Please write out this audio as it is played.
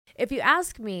If you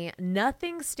ask me,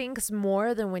 nothing stinks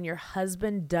more than when your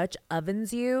husband Dutch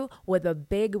ovens you with a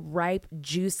big, ripe,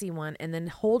 juicy one and then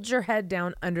holds your head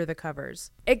down under the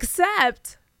covers.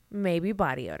 Except maybe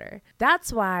body odor.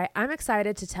 That's why I'm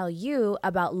excited to tell you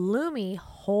about Lumi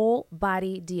Whole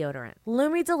Body Deodorant.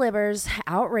 Lumi delivers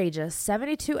outrageous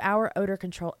 72-hour odor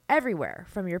control everywhere,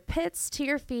 from your pits to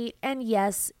your feet, and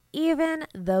yes, even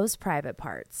those private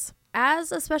parts.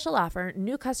 As a special offer,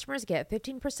 new customers get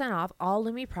 15% off all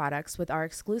Lumi products with our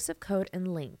exclusive code and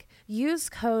link. Use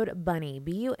code BUNNIE,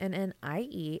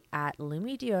 BUNNIE, at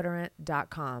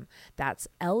LumiDeodorant.com. That's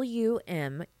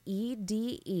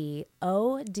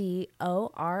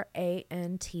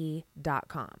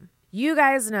LumiDeodorant.com. You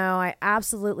guys know I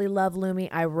absolutely love Lumi.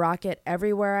 I rock it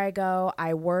everywhere I go.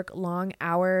 I work long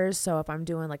hours. So if I'm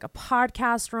doing like a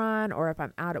podcast run, or if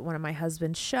I'm out at one of my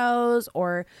husband's shows,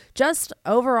 or just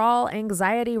overall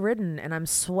anxiety ridden and I'm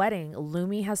sweating,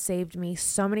 Lumi has saved me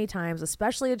so many times,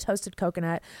 especially a toasted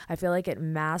coconut. I feel like it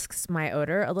masks my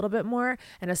odor a little bit more,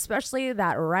 and especially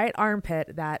that right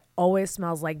armpit that always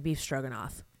smells like beef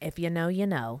stroganoff. If you know, you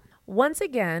know. Once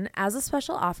again, as a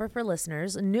special offer for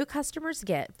listeners, new customers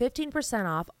get 15%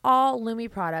 off all Lumi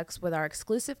products with our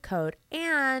exclusive code.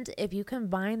 And if you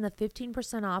combine the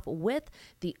 15% off with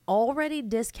the already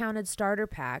discounted starter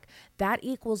pack, that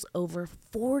equals over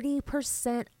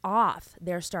 40% off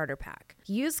their starter pack.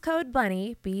 Use code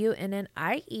BUNNIE,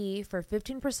 BUNNIE, for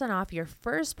 15% off your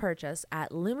first purchase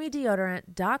at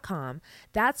LumiDeodorant.com.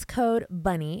 That's code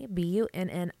BUNNIE,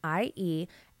 BUNNIE,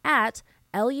 at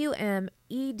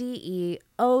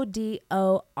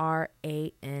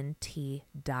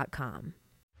LumiDeodorant.com.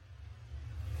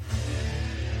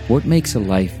 What makes a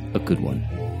life a good one?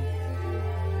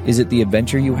 Is it the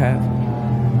adventure you have?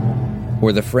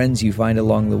 Or the friends you find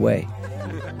along the way?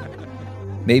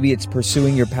 Maybe it's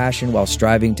pursuing your passion while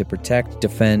striving to protect,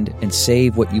 defend, and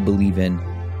save what you believe in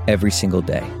every single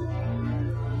day.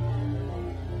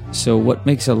 So what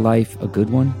makes a life a good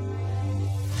one?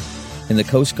 In the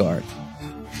Coast Guard,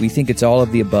 we think it's all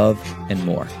of the above and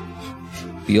more.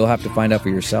 But you'll have to find out for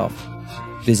yourself.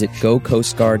 Visit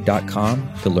gocoastguard.com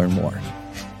to learn more.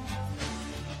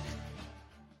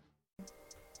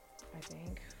 I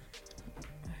think.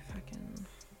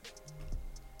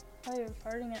 Oh, you were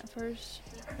farting at first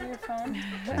for your phone?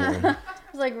 I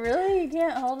was like, really? You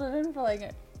can't hold it in for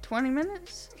like 20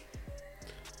 minutes?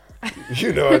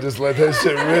 You know, I just let that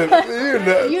shit rip. You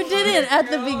know. You didn't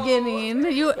at the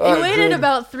beginning. You waited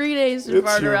about 3 days to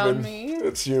fart around me.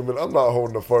 It's human. I'm not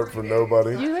holding a fart for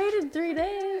nobody. You waited 3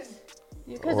 days.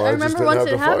 Because Well, I I just remember didn't once have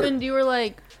it to fart. happened, you were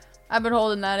like, I've been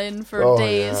holding that in for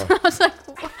days. Yeah. I was like,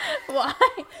 why?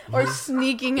 Or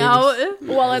sneaking out.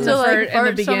 Well, in to the, like in the fart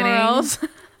somewhere beginning. else.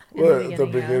 What, the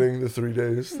beginning, the 3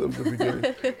 days of the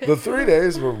beginning. The 3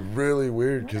 days were really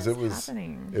weird because it was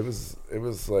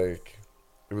like,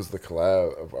 it was the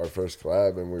collab of our first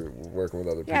collab, and we were working with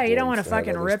other people. Yeah, you don't want to and had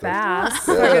fucking other rip stuff. ass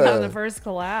Yeah. fucking on the first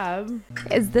collab.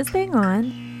 Is this thing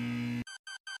on?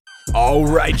 All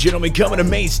right, gentlemen, coming to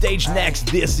main stage next.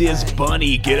 This is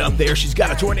Bunny. Get up there. She's got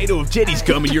a tornado of titties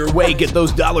coming your way. Get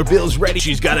those dollar bills ready.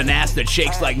 She's got an ass that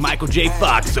shakes like Michael J.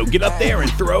 Fox. So get up there and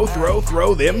throw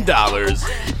them dollars.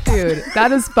 Dude,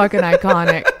 that is fucking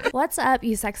iconic. What's up,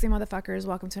 you sexy motherfuckers?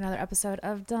 Welcome to another episode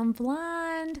of Dumb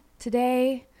Blonde.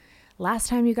 Today, last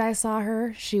time you guys saw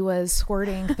her, she was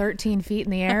squirting 13 feet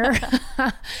in the air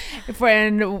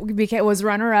and was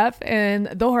runner-up in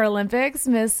the Olympics.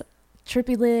 Miss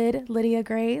Trippy Lid, Lydia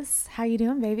Grace. How you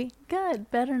doing, baby? Good.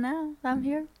 Better now. I'm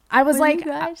here. I was with like, you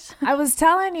guys. I was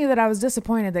telling you that I was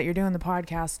disappointed that you're doing the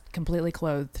podcast completely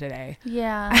clothed today.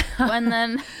 Yeah. And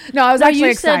then No, I was actually you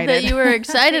excited. said that you were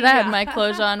excited I had my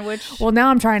clothes on, which Well, now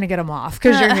I'm trying to get them off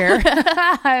because you're here.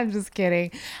 I'm just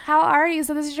kidding. How are you?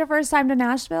 So this is your first time to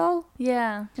Nashville?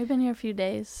 yeah, we've been here a few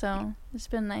days, so it's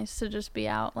been nice to just be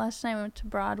out. Last night we went to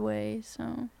Broadway,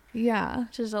 so Yeah.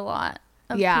 which is a lot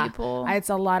of Yeah. people. It's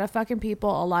a lot of fucking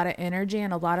people, a lot of energy,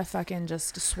 and a lot of fucking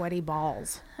just sweaty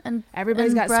balls. and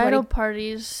Everybody's and got bridal sweaty.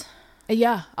 parties.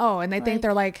 Yeah. Oh, and they think Like-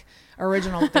 they're like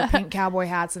original with their pink cowboy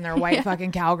hats and their white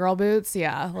fucking cowgirl boots.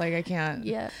 Yeah. Like I can't.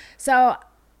 Yeah. So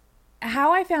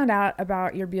how I found out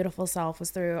about your beautiful self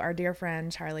was through our dear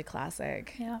friend, Charlie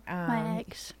Classic. Yeah. My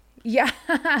ex. Yeah.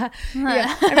 Yeah.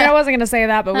 I mean, I wasn't going to say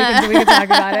that, but we can talk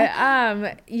about it.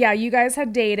 Yeah, you guys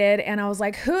had dated and I was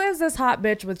like, who is this hot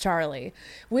bitch with Charlie?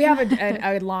 We have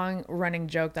a long running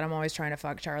joke that I'm always trying to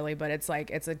fuck Charlie, but it's like,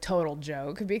 it's a total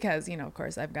joke because, you know, of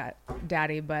course I've got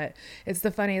daddy, but it's the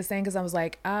funniest thing. Cause I was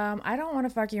like, I don't want to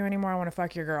fuck you anymore. I want to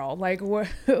fuck your girl. Like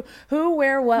who,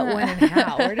 where, what, when, and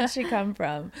how, where did she come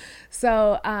from?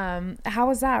 So, how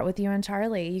was that with you and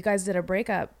Charlie? You guys did a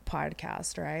breakup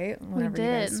podcast, right? We Whenever you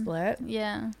guys did. split split.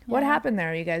 Yeah. What happened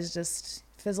there? You guys just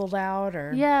fizzled out,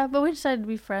 or? Yeah, but we decided to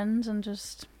be friends and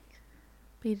just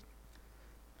be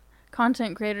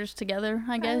content creators together,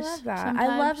 I guess. I love that. Sometimes.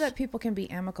 I love that people can be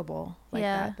amicable like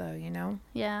that, though, you know?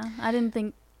 Yeah. I didn't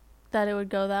think that it would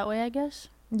go that way, I guess.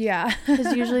 Yeah.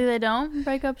 Because usually they don't.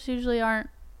 Breakups usually aren't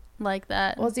like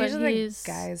that. Well, it's usually the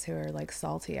guys who are, like,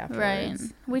 salty afterwards.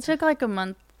 Right. We took, like, a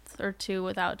month or two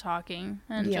without talking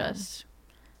and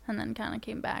and then kind of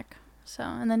came back. So,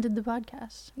 and then did the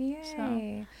podcast.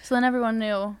 Yay. So then everyone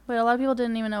knew. But a lot of people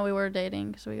didn't even know we were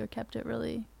dating because we kept it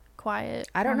really quiet.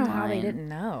 I don't know how they didn't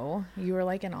know. You were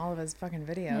like in all of his fucking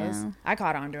videos. Yeah. I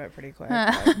caught on to it pretty quick.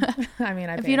 I mean,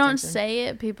 if you don't say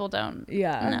it, people don't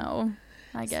know.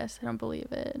 I guess they don't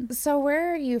believe it. So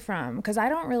where are you from? Because I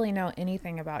don't really know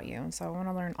anything about you, so I want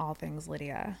to learn all things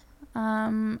Lydia.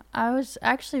 I was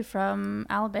actually from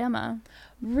Alabama.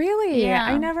 Really? Yeah.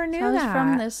 I never knew that. I was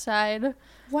from this side.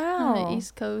 Wow. On the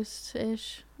East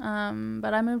Coast-ish.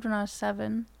 But I moved when I was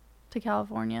 7 to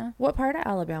California. What part of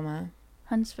Alabama?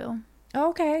 Huntsville.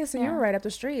 Oh, okay, so you were right up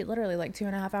the street, literally like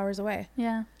 2.5 hours away.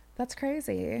 Yeah. That's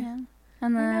crazy. Yeah.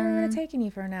 And then I never would have taken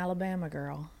you for an Alabama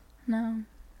girl. No.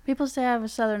 People say I have a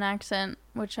southern accent,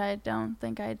 which I don't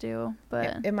think I do,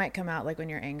 but it might come out like when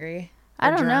you're angry. I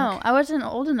don't know. I wasn't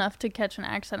old enough to catch an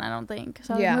accent, I don't think.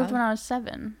 So I moved when I was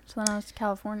 7. So then I was to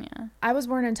California. I was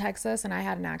born in Texas and I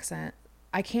had an accent.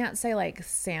 I can't say like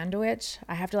sandwich.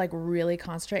 I have to like really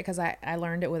concentrate because I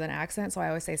learned it with an accent. So I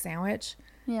always say sandwich,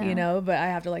 you know, but I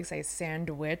have to like say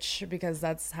sandwich because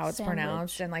that's how it's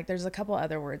pronounced. And like there's a couple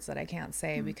other words that I can't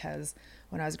say because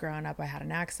when I was growing up, I had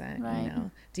an accent, you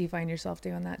know. Do you find yourself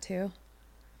doing that too?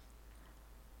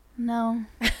 No.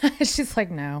 She's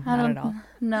like, no, not at all.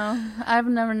 No, I've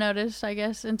never noticed, I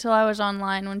guess, until I was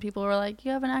online when people were like,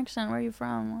 you have an accent, where are you from?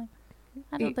 I'm like,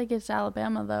 I don't think it's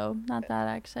Alabama, though. Not that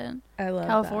accent. I love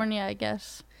California, I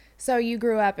guess. So you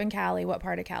grew up in Cali. What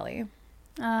part of Cali?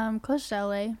 Close to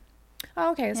LA.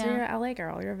 Oh, okay. So you're a LA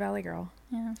girl. You're a Valley girl.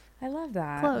 Yeah. I love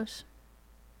that. Close.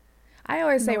 I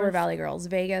always say we're Valley girls,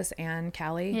 Vegas and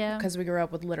Cali, Yeah. because we grew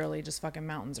up with literally just fucking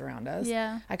mountains around us.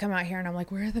 Yeah. I come out here and I'm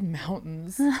like, where are the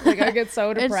mountains? Like, I get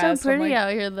so depressed. It's so pretty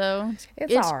out here, though.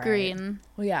 It's all right. Green.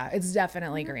 Well, yeah, it's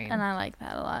definitely green. And I like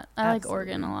that a lot. I like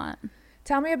Oregon a lot.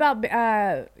 Tell me about,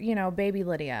 you know, baby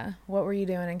Lydia. What were you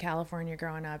doing in California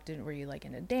growing up? Were you like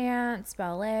into dance,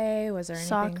 ballet? Was there anything?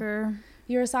 Soccer.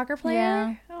 You were a soccer player?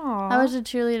 Yeah. Aww. I was a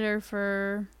cheerleader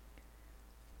for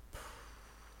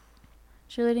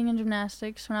cheerleading and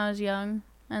gymnastics when I was young.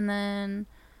 And then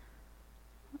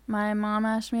my mom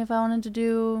asked me if I wanted to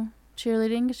do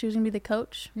cheerleading because she was going to be the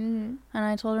coach. Mm-hmm. And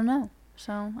I told her no.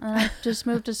 So, and then I just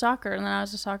moved to soccer, and then I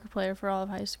was a soccer player for all of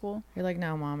high school. You're like,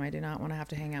 no, Mom, I do not want to have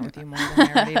to hang out with you more than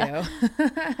I already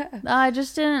do. I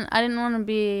didn't want to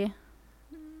be,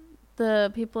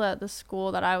 the people at the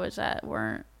school that I was at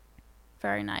weren't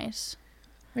very nice.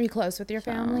 Are you close with your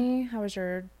family? How was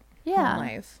your home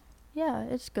life? Yeah,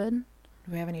 it's good.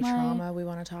 Do we have any trauma we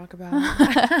want to talk about?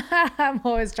 I'm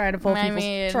always trying to pull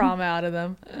people's trauma out of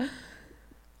them.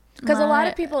 Because a lot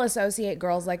of people associate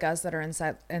girls like us that are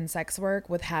in sex work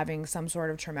with having some sort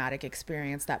of traumatic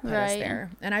experience that put us there.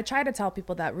 And I try to tell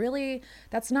people that really,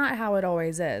 that's not how it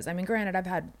always is. I mean, granted, I've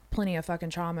had plenty of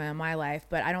fucking trauma in my life,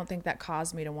 but I don't think that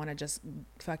caused me to want to just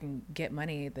fucking get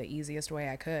money the easiest way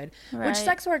I could. Right. Which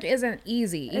sex work isn't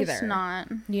easy either. It's not.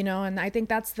 You know, and I think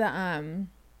that's the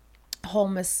whole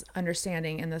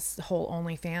misunderstanding in this whole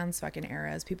OnlyFans fucking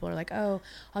era is people are like, oh,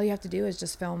 all you have to do is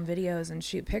just film videos and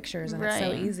shoot pictures and it's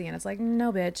so easy. And it's like,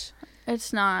 no, bitch.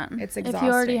 It's not. It's exhausting. If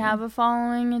you already have a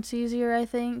following, it's easier, I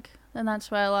think. And that's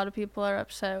why a lot of people are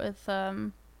upset with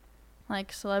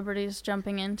like celebrities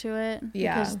jumping into it.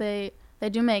 Yeah. Because they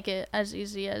do make it as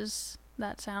easy as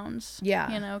that sounds.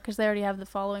 Yeah. You know, because they already have the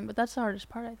following. But that's the hardest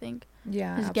part, I think.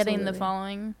 Yeah, is getting the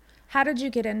following. How did you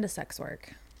get into sex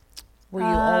work? Were you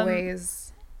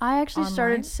always I actually online?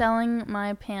 Started selling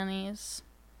my panties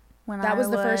when That was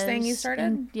the first thing you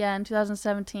started? In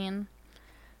 2017.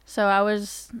 So I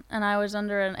was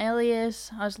under an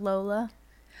alias. I was Lola.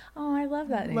 Oh, I love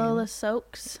that name. Lola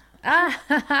Soaks.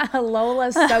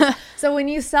 Lola Soaks. So when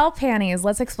you sell panties,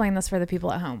 let's explain this for the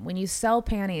people at home. When you sell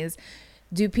panties,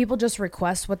 do people just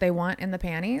request what they want in the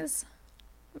panties?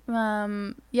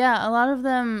 Yeah, a lot of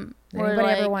them Anybody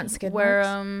ever want skid wear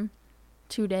marks?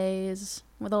 2 days.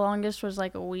 Well, the longest was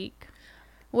like a week,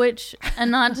 which,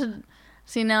 and not to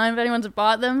see now if anyone's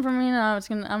bought them from me, now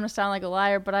I'm gonna sound like a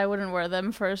liar, but I wouldn't wear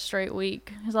them for a straight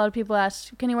week. Because a lot of people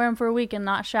ask, can you wear them for a week and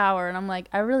not shower? And I'm like,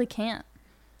 I really can't.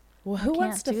 Well, who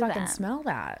wants to fucking smell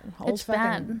that? It's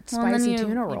bad. Spicy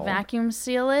tuna roll. You vacuum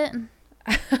seal it.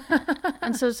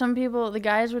 And so some people, the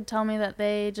guys would tell me that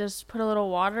they just put a little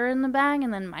water in the bag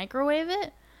and then microwave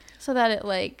it so that it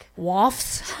like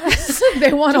wafts.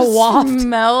 They want to waft.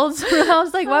 Melts. I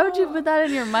was like, why would you put that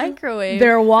in your microwave?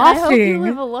 They're wafting. I hope you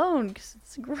live alone because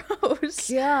it's gross.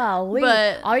 Golly.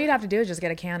 But all you'd have to do is just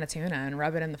get a can of tuna and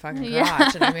rub it in the fucking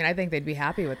crotch. And I mean, I think they'd be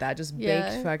happy with that. Just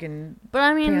baked fucking. But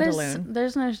I mean, pantaloon.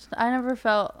 there's no. I never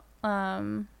felt.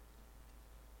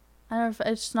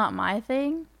 It's not my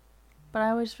thing. But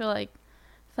I always feel like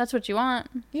if that's what you want.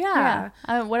 Yeah.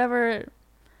 Whatever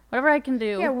I can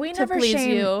do. Yeah, we to never please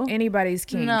shame you. anybody's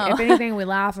kink. No. If anything, we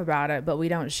laugh about it, but we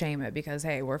don't shame it because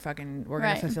hey, we're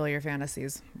gonna fulfill your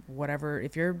fantasies. Whatever.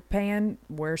 If you're paying,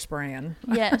 we're spraying.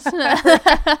 Yes.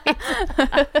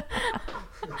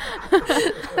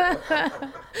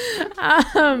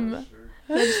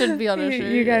 That should be on a shirt.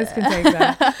 You guys can take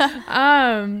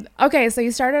that. Okay, so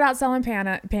you started out selling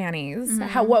panties.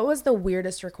 Mm-hmm. What was the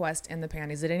weirdest request in the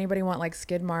panties? Did anybody want like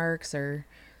skid marks or?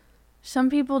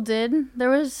 Some people did. There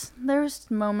was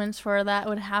moments where that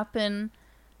would happen,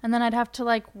 and then I'd have to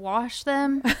like wash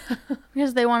them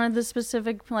because they wanted the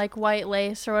specific like white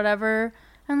lace or whatever,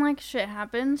 and like shit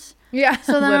happens. Yeah.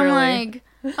 So then literally. I'm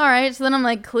like, all right. So then I'm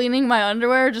like cleaning my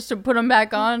underwear just to put them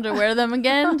back on to wear them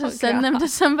again to send them to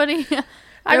somebody.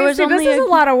 I mean, see, this is a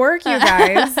lot of work, you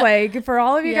guys. Like, for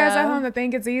all of you guys at home that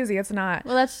think it's easy, it's not.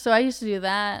 Well, so I used to do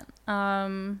that.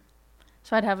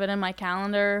 So I'd have it in my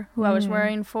calendar, who I was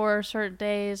wearing for certain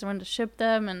days, when to ship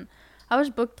them, and I was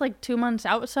booked like 2 months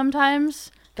out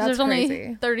sometimes. Because there's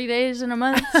only 30 days in a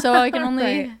month, so I can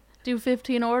only do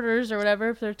 15 orders or whatever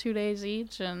if they're 2 days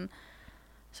each, and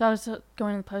so I was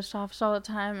going to the post office all the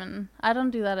time, and I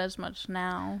don't do that as much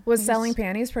now. Was selling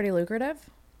panties pretty lucrative?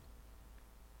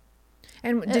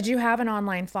 And did you have an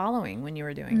online following when you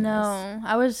were doing this? No,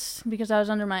 because I was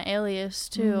under my alias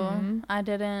too. I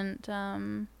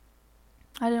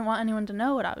didn't want anyone to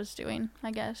know what I was doing, I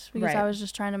guess, because I was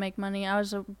just trying to make money. I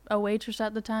was a waitress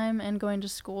at the time and going to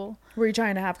school. Were you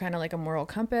trying to have kind of like a moral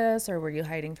compass, or were you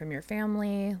hiding from your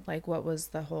family? Like, what was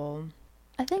the whole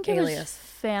I think it alias? was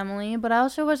family, but I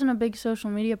also wasn't a big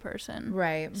social media person.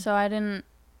 Right. So I didn't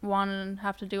want to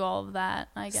have to do all of that,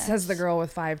 I guess. Says the girl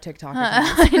with 5 TikTok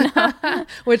accounts. I know.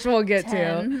 Which we'll get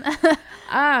to.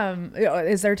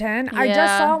 Is there 10? I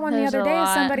just saw one the other day.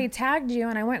 Somebody tagged you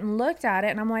and I went and looked at it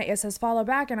and I'm like, it says follow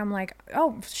back, and I'm like,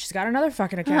 oh, she's got another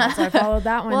fucking account. So I followed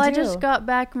that one too. Well, I just got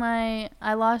back I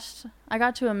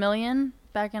got to 1 million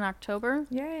back in October.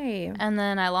 Yay. And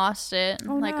then I lost it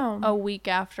no. a week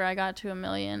after I got to 1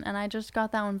 million, and I just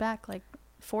got that one back like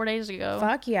 4 days ago.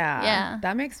 Fuck yeah. Yeah.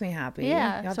 That makes me happy.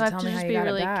 Yeah. So I have to just be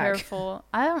really careful.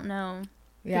 I don't know.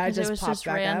 Yeah, because it was popped just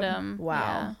back random. Up. Wow.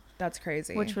 Yeah. That's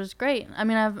crazy. Which was great. I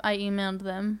mean, I emailed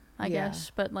them, I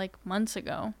guess, but like months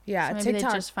ago. Yeah. So maybe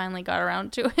TikTok, they just finally got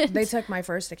around to it. They took my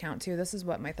first account too. This is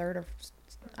what, my third or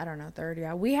I don't know, third.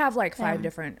 Yeah. We have like 5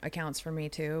 different accounts for me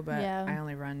too, but I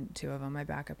only run 2 of them. I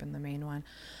back up in the main one.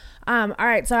 All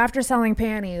right. So after selling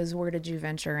panties, where did you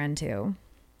venture into?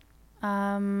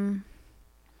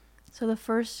 So the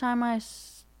first time I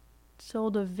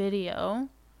sold a video,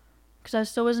 because I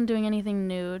still wasn't doing anything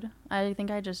nude. I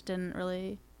think I just didn't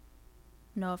really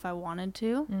know if I wanted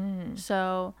to.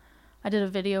 So I did a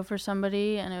video for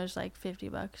somebody, and it was like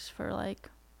 $50 for like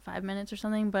 5 minutes or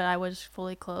something, but I was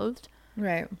fully clothed.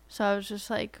 Right. So I was just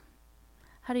like,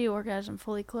 how do you orgasm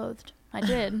fully clothed? I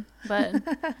did, but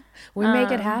we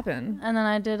make it happen. And then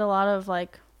I did a lot of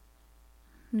like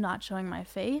not showing my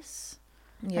face.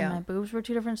 Yeah. And my boobs were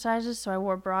 2 different sizes, so I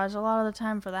wore bras a lot of the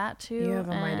time for that too. You have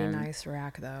a mighty nice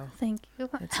rack though. Thank you.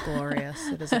 It's glorious.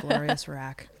 It is a glorious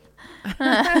rack.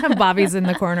 Bobby's in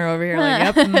the corner over here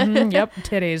like, yep,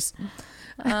 titties.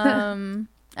 And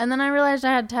then I realized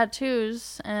I had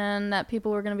tattoos and that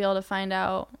people were going to be able to find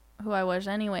out who I was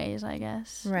anyways, I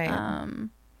guess. Right.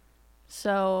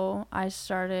 So I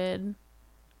started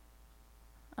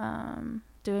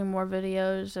doing more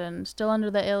videos and still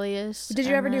under the alias. Did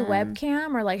you ever do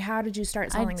webcam, or like how did you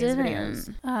start selling these videos?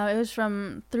 It was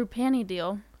through Panty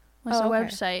Deal. Was a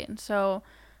website. So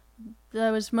that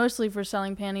was mostly for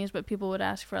selling panties, but people would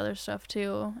ask for other stuff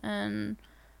too. And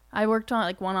I worked on it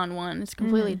like one-on-one. It's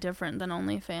completely different than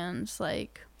OnlyFans.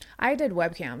 Like, I did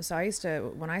webcam, so I used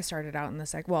to, when I started out in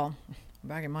this, like, well,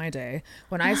 back in my day,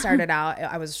 when I started out,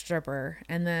 I was a stripper,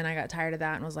 and then I got tired of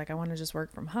that and was like, I want to just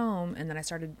work from home. And then I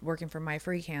started working for my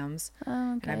free cams.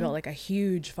 And I built like a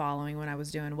huge following when I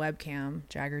was doing webcam.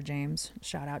 Jagger James,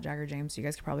 shout out Jagger James. You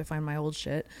guys could probably find my old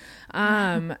shit.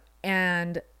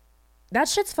 And that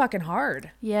shit's fucking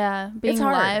hard. Yeah, being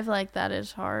hard. live like that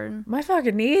is hard. My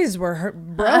fucking knees were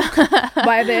broke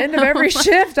by the end of every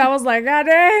shift. I was like, God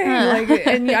dang. Like,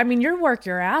 and I mean, you work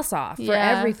your ass off for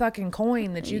every fucking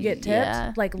coin that you get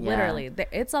tipped. Like literally,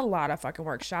 it's a lot of fucking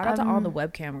work. Shout out to all the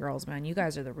webcam girls, man. You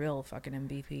guys are the real fucking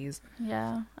MVPs.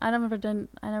 Yeah, I never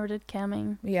did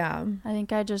camming. Yeah, I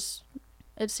think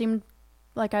it seemed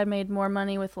like I made more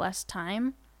money with less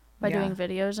time by doing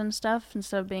videos and stuff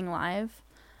instead of being live.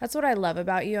 That's what I love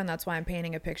about you, and that's why I'm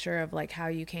painting a picture of like how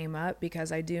you came up,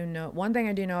 because I do know one thing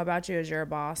I do know about you is you're a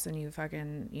boss and you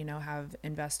fucking, you know, have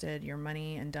invested your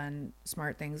money and done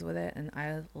smart things with it, and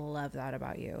I love that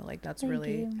about you. Like that's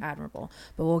really admirable.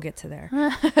 But we'll get to there.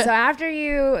 So after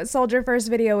you sold your first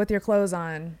video with your clothes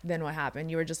on, then what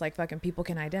happened? You were just like, fucking people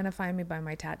can identify me by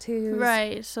my tattoos.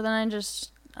 Right. So then I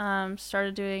just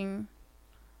started doing.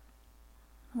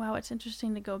 Wow, it's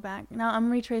interesting to go back. Now I'm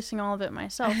retracing all of it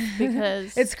myself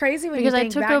because it's crazy when you think I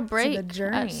took back a break to the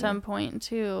journey. at some point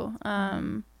too.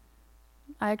 I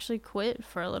actually quit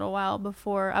for a little while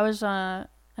before I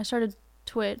started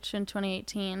Twitch in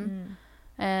 2018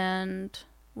 and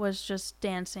was just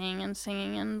dancing and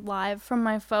singing and live from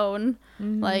my phone.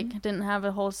 Like didn't have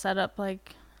a whole setup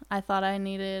like I thought I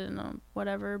needed and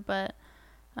whatever, but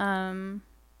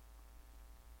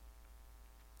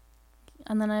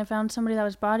and then I found somebody that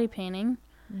was body painting,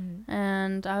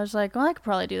 and I was like, well, I could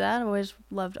probably do that. I've always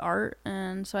loved art,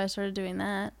 and so I started doing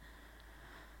that.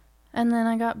 And then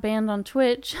I got banned on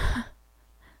Twitch,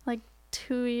 like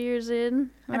 2 years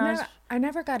in. I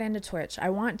never got into Twitch.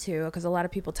 I want to, because a lot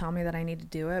of people tell me that I need to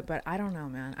do it, but I don't know,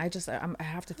 man. I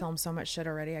have to film so much shit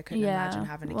already. I couldn't imagine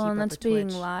having to keep up with Twitch. Well, and that's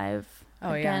being live.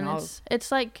 Oh, again, yeah.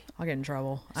 it's like... I'll get in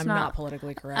trouble. I'm not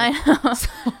politically correct. I know.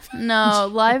 No,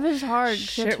 live is hard.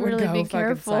 You have to really be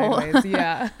careful.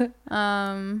 Yeah.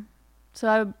 So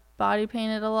I body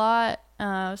painted a lot,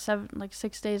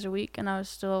 6 days a week, and I was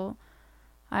still...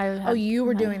 you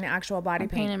were doing the actual body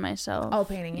paint? Painting myself. Oh,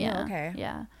 painting you. Yeah, okay.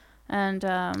 Yeah. And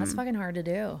that's fucking hard to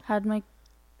do. Had my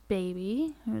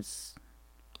baby, who was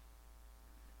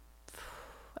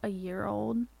a year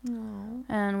old. Aww.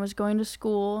 And was going to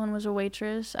school and was a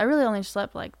waitress. I really only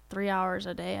slept like 3 hours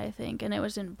a day, I think, and it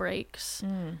was in breaks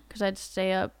because I'd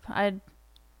stay up. I'd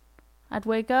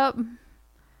wake up,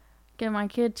 get my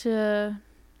kid to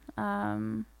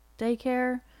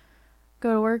daycare,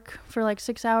 go to work for like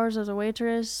 6 hours as a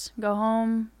waitress, go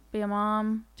home, be a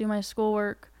mom, do my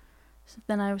schoolwork.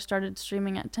 Then I started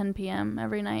streaming at 10 p.m.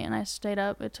 every night, and I stayed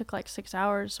up. It took like 6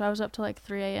 hours, so I was up till like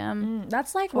 3 a.m.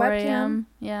 That's like 4 webcam. a.m.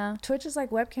 Yeah. Twitch is like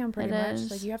webcam pretty much.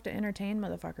 Is. Like you have to entertain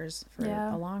motherfuckers for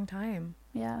a long time.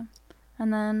 Yeah.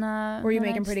 And then were you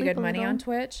making pretty good money on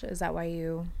Twitch? Is that why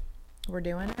you were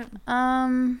doing it?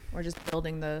 Or just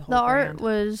building the whole brand? The art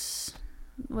was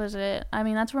it. I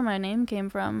mean, that's where my name came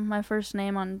from. My first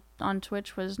name on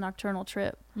Twitch was Nocturnal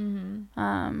Trip.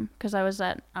 Because I was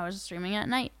streaming at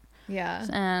night. Yeah.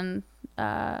 And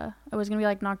it was going to be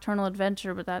like Nocturnal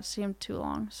Adventure, but that seemed too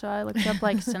long. So I looked up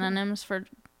like synonyms for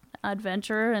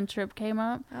adventure, and Trip came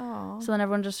up. Oh. So then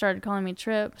everyone just started calling me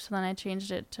Trip. So then I changed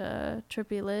it to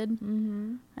Trippy Lid.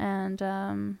 And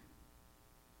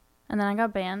then I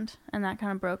got banned, and that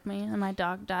kind of broke me. And my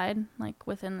dog died like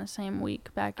within the same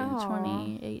week back in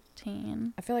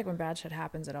 2018. I feel like when bad shit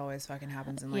happens, it always fucking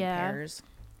happens in like pairs.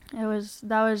 I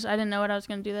didn't know what I was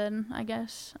going to do then, I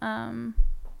guess.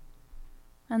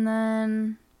 And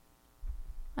then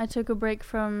I took a break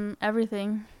from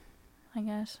everything, I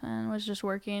guess, and was just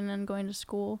working and going to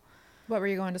school. What were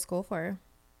you going to school for?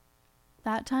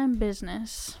 That time,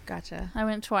 business. Gotcha. I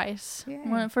went twice. Yay. I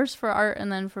went first for art and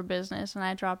then for business, and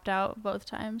I dropped out both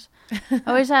times. I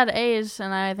always had A's,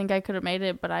 and I think I could have made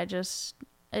it, but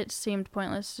it seemed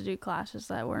pointless to do classes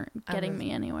that weren't getting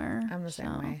me anywhere. I'm the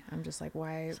same way. I'm just like,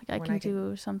 why? I can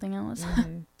do something else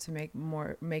to make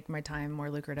my time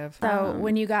more lucrative. So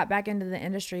when you got back into the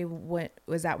industry, what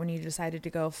was that when you decided to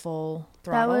go full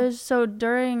throttle? That was so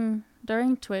during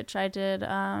Twitch. I did.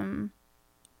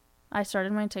 I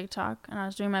started my TikTok, and I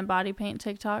was doing my body paint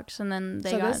TikToks, and then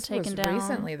they got taken down.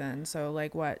 Recently then. So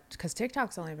like what? Because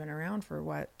TikTok's only been around for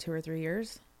what, 2 or 3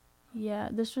 years? Yeah,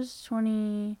 this was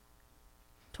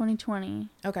 2020.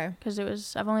 Okay.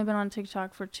 Because I've only been on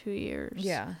TikTok for 2 years.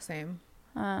 Yeah, same.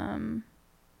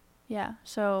 Yeah,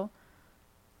 so,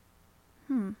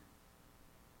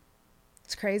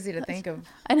 It's crazy to think of.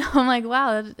 I know, I'm like,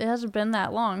 wow, it hasn't been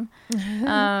that long.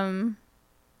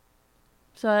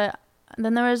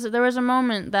 Then there was a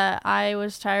moment that I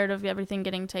was tired of everything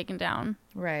getting taken down.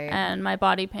 Right. And my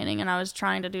body painting, and I was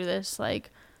trying to do this, like,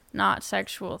 not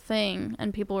sexual thing,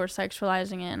 and people were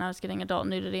sexualizing it, and I was getting adult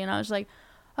nudity, and I was like,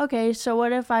 okay, so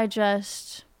what if I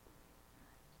just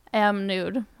am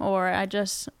nude, or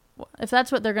if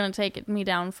that's what they're going to take me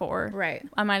down for, right,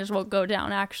 I might as well go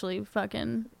down actually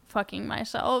fucking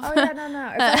myself. Oh yeah, no.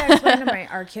 It's like I explained to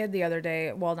our kid the other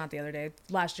day. Well, not the other day.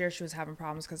 Last year, she was having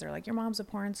problems because they're like, "Your mom's a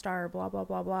porn star," blah blah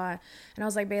blah blah. And I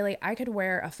was like, Bailey, I could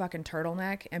wear a fucking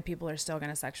turtleneck and people are still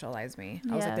gonna sexualize me.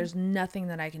 I was like, there's nothing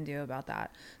that I can do about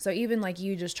that. So even like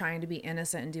you just trying to be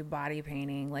innocent and do body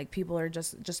painting, like people are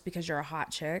just because you're a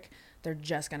hot chick, they're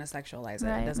just gonna sexualize it.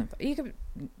 Right. It doesn't. You could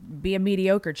be a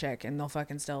mediocre chick and they'll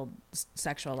fucking still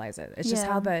sexualize it. It's just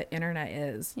how the internet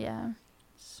is. Yeah.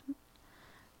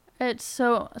 It's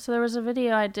so there was a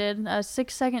video I did, a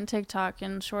 6-second TikTok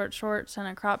in short shorts and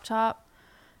a crop top,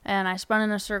 and I spun in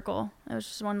a circle. It was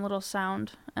just one little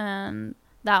sound, and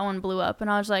that one blew up, and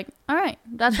I was like, all right,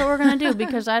 that's what we're going to do,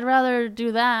 because I'd rather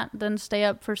do that than stay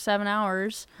up for 7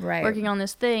 hours working on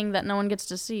this thing that no one gets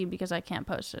to see because I can't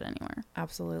post it anywhere.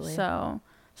 Absolutely. So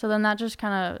then that just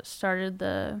kind of started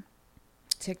the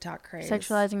TikTok craze.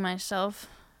 Sexualizing myself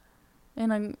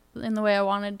in the way I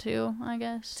wanted to, I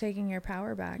guess. Taking your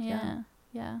power back.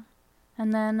 Yeah.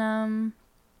 And then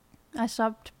I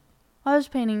stopped. I was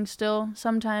painting still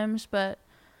sometimes, but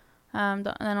then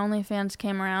OnlyFans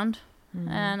came around,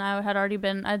 and I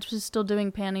was still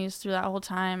doing panties through that whole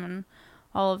time and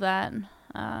all of that.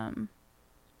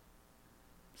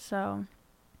 So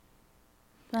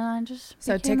then I just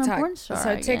became a porn star.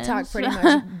 So TikTok pretty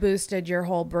much boosted your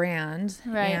whole brand,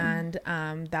 right? And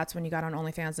that's when you got on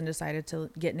OnlyFans and decided to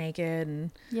get naked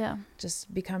and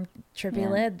just become Trippy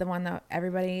Lid, the one that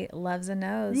everybody loves and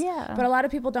knows. Yeah. But a lot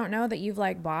of people don't know that you've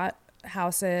like bought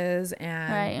houses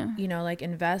and you know, like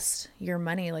invest your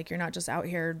money. Like you're not just out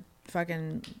here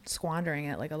fucking squandering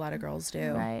it like a lot of girls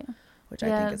do, right? Which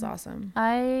I think is awesome.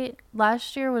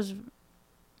 Last year was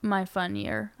my fun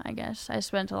year, I guess. I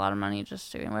spent a lot of money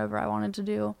just doing whatever I wanted to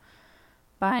do,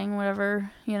 buying whatever,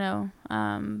 you know,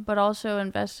 but also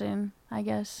investing, I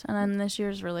guess. And then this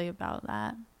year's really about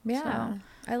that. Yeah, so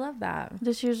I love that.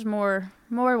 This year's more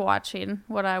watching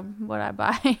what I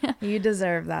buy. You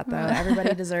deserve that though.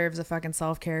 Everybody deserves a fucking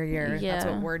self-care year. Yeah. That's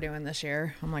what we're doing this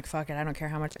year. I'm like, fuck it, I don't care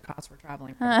how much it costs for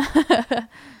traveling.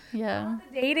 Yeah.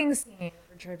 The dating scene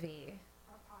for Trippy.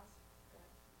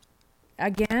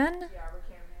 Again? Yeah, we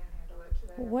can't handle it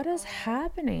today. What is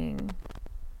happening?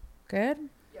 Good?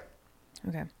 Yep.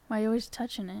 Okay. Why are you always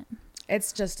touching it?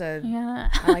 It's just Yeah.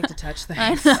 I like to touch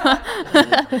things. All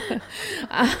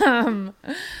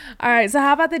right. So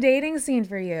how about the dating scene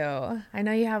for you? I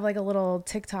know you have like a little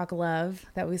TikTok love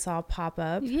that we saw pop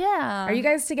up. Yeah. Are you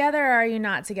guys together or are you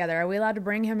not together? Are we allowed to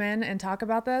bring him in and talk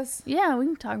about this? Yeah, we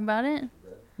can talk about it.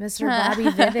 Mr. Bobby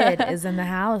Vivid is in the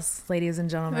house, ladies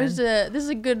and gentlemen. This is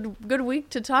a good week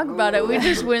to talk about it. We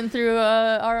just went through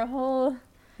our whole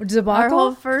debacle? Our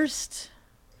whole first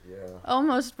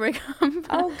almost breakup.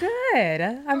 Oh, good.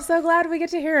 I'm so glad we get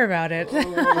to hear about it. Well,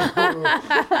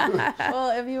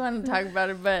 if you want to talk about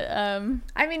it, but I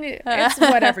mean, it's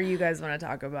whatever you guys want to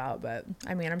talk about, but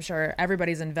I mean, I'm sure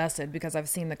everybody's invested because I've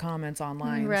seen the comments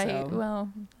online. Right. So.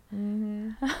 Well,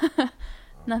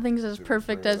 nothing's as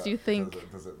perfect as you think.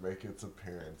 Does it make its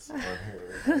appearance on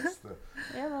here?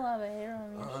 You have a lot of hair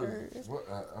on your shirt.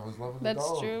 I was loving That's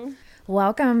the dog. true.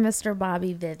 Welcome, Mr.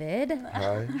 Bobby Vivid.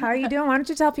 Hi. How are you doing? Why don't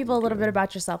you tell people a little bit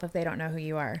about yourself if they don't know who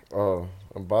you are? Oh,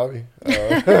 I'm Bobby.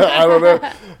 I don't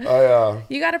know.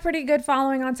 You got a pretty good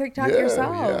following on TikTok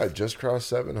yourself. Yeah, I just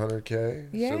crossed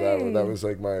 700K. Yay. So that was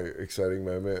like my exciting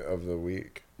moment of the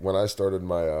week. When I started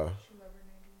my,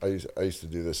 I used to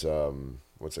do this,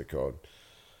 what's it called?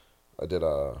 I did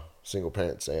a single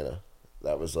parent Santa.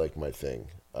 That was like my thing.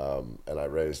 And I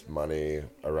raised money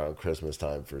around Christmas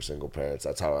time for single parents.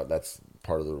 That's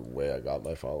part of the way I got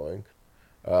my following.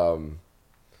 That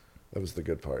was the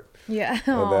good part. Yeah.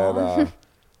 And then,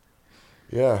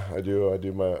 I do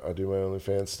my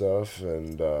OnlyFans stuff,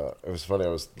 and it was funny. I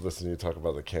was listening to you talk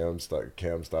about the cam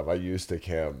stuff. I used to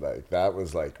cam. Like that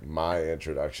was like my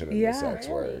introduction into sex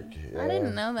work. Yeah. I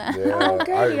didn't know that. Yeah. Oh,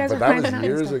 good. You guys but are that finding was out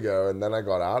years stuff. ago, and then I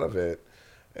got out of it.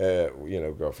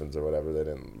 Girlfriends or whatever, they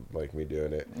didn't like me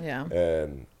doing it. Yeah.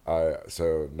 And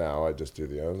so now I just do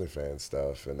the OnlyFans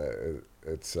stuff, and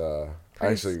it's I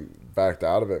actually backed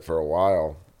out of it for a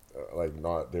while, like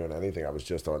not doing anything. I was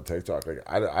just on TikTok. Like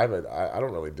I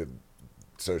don't really did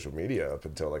social media up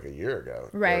until like a year ago.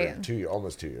 Right.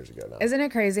 Almost 2 years ago now. Isn't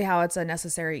it crazy how it's a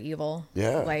necessary evil?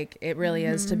 Yeah. Like it really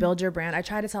is to build your brand. I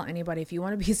try to tell anybody, if you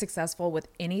want to be successful with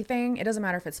anything, it doesn't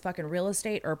matter if it's fucking real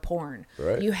estate or porn.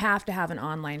 Right. You have to have an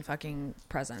online fucking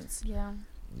presence. Yeah.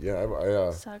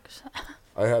 Yeah. Sucks.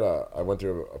 I went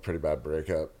through a pretty bad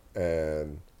breakup,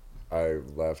 and I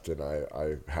left and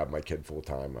I have my kid full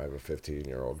time. I have a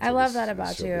 15-year-old. I love that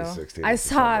about you. I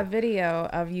saw a video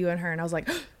of you and her and I was like,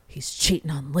 he's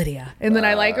cheating on Lydia. And then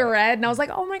I read and I was like,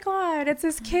 oh my God, it's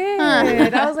his kid.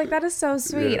 I was like, that is so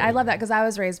sweet. Yeah. I love that because I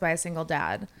was raised by a single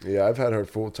dad. Yeah, I've had her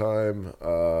full time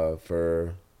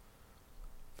for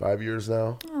 5 years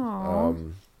now.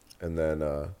 And then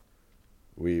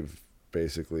we've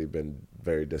basically been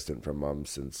very distant from mom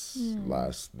since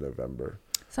last November.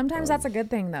 Sometimes that's a good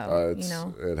thing though,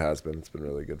 It has been. It's been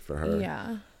really good for her.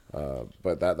 Yeah.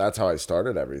 But that's how I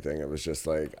started everything. It was just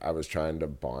like I was trying to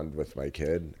bond with my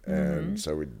kid, and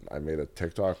so I made a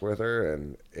TikTok with her,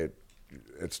 and it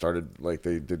started like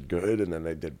they did good, and then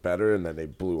they did better, and then they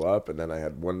blew up, and then I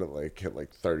had one that like hit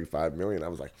like 35 million. I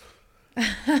was like,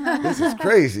 this is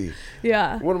crazy.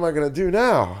 Yeah. What am I gonna do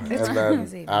now? It's and then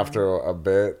crazy, after a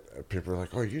bit, people are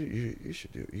like, "Oh, you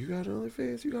should do it. You got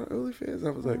OnlyFans? You got OnlyFans?" And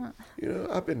I was like,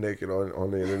 I've been naked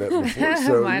on the internet before,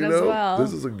 so Might as well.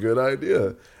 this is a good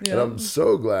idea, Yeah. and I'm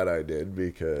so glad I did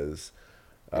because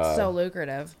It's so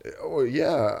lucrative. oh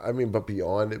yeah, I mean, but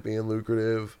beyond it being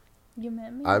lucrative, You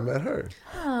met me? I met her. Is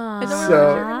that what So-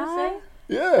 you were gonna say?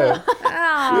 Yeah,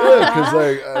 yeah, because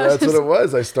like that's what it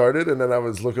was. I started, and then I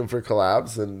was looking for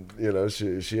collabs, and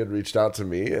she had reached out to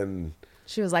me, and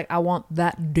She was like, I want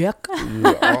that dick.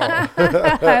 yeah,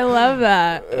 I love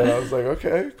that. and I was like,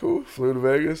 okay, cool. Flew to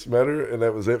Vegas, met her, and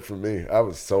that was it for me. I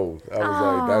was sold. I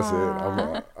was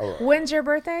like, that's it. When's your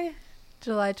birthday?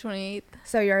 July 28th.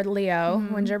 So you're a Leo.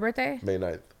 When's your birthday? May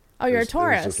 9th. Oh, you're a It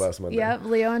Taurus. was just last Monday. Yep,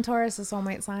 Leo and Taurus are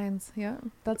soulmate signs. Yep,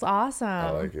 that's awesome. I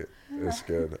like it. It's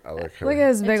good. I like her. Look at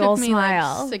his It big took old me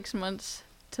smile. like 6 months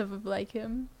to like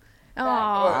him.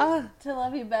 Aww, To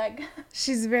love you back.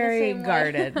 she's very same way.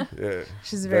 guarded. Yeah.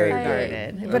 She's very Very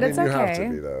guarded, good. but I it's mean, you okay. have to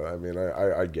be though. I mean,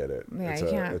 I get it. Yeah, it's you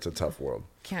can't. It's a tough world.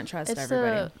 Can't trust It's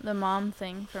everybody. the mom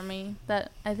thing for me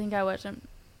that I think I wasn't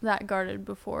that guarded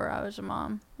before I was a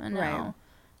mom, and now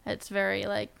it's very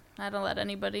like I don't let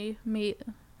anybody meet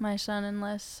my son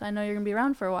unless I know you're gonna be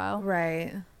around for a while.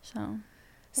 Right. So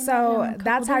So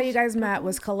that's how you guys couple met,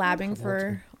 was collabing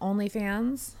for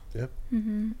OnlyFans. Yep.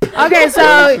 Okay,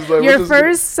 so She's like, your "What is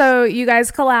first, so you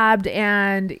guys collabed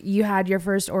and you had your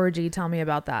first orgy. Tell me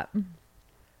about that.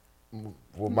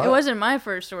 Well, it wasn't my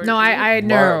first orgy. No, I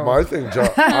know. My thing, John.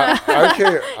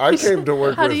 I came to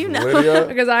work How with do you know? Lydia.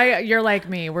 Because you're like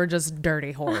me. We're just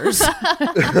dirty whores.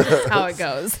 That's how it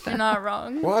goes. You're not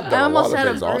wrong. Well, I've I done a almost lot had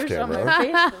of a things off bruise on camera. my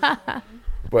face. this morning.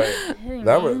 But Hitting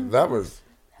that me. was.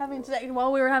 Having sex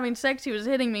while we were having sex, he was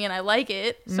hitting me, and I like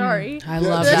it. Sorry. I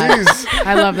love that. Jeez.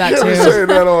 I love that You ever too. saying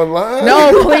that online?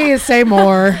 No, please say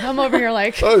more. I'm over here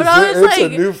like, Oh, But I was it's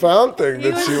like- a newfound thing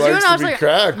he that was she doing- likes I to was be like,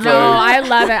 cracked. no, I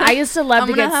love it. I used to love I'm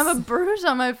to gonna get. have a bruise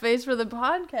on my face for the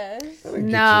podcast.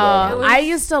 No, It I was-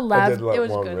 used to I love. did let It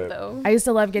was one good rip. though. I used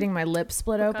to love getting my lips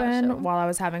split open Picasso. while I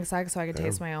was having sex, so I could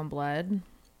taste my own blood.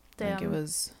 Damn, Like it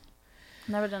was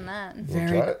never done that.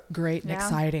 very try it. great and Yeah.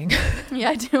 exciting.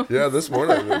 Yeah, I do. Yeah, this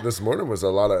morning was a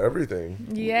lot of everything.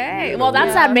 Yay! You Well, know,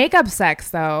 that's Yeah. that makeup sex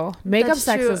though. Makeup That's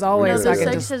sex true. is always No, the fucking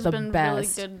sex just has the been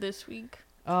best. really good this week.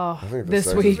 Oh, I think the this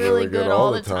sex week. is Really good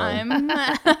all the time.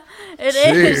 It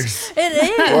is. Jeez.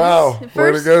 It is. Wow, way to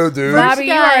First- go, dude. Bobby,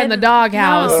 you are guy- in the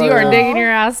doghouse. No. You are digging your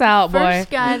ass out, boy.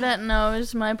 First guy that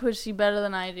knows my pussy better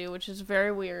than I do, which is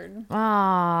very weird.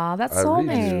 Aw, that's I read you.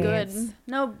 soulmate. Good.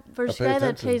 No, first pay guy that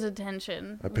attention. pays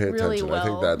attention. I pay really attention. well. I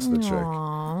think that's the trick.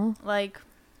 Aw, like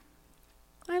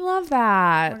I love we're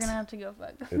that. gonna have to go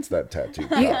fuck. It's that tattoo.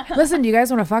 Listen, do you guys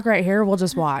want to fuck right here? We'll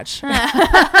just watch.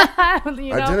 I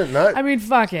didn't nut. I mean,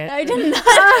 fuck it. I didn't.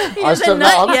 He I'm hasn't still,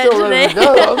 nut I'm yet still ready to today.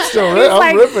 go. I'm still ready.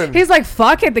 I'm ripping. He's like,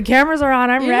 fuck it. The cameras are on.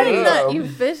 I'm You ready. didn't nut. You Yeah.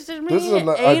 fisted This is me, a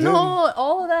nut- I anal, did.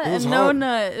 all of that, It was and no hot.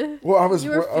 nut. Well, I was You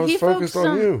were, I was he focused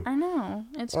on you. I know.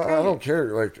 It's I great. don't care.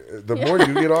 Like the more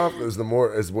you get off,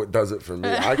 is what does it for me.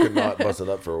 I could not bust it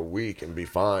up for a week and be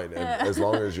fine, and as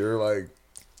long as you're like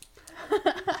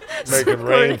making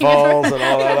rainfalls and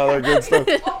all that other good stuff.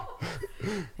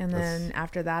 And then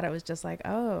after that, it was just like,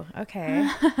 oh, okay.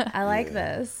 I like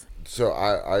this. So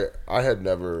I had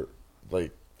never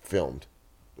like filmed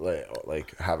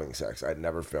like having sex. I'd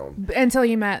never filmed Until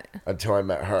you met. until I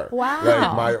met her.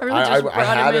 Wow. Like Really I just had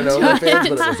brought an him into OnlyFans, but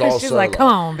it was all She's solo. like, come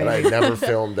on, And I baby. never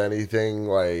filmed anything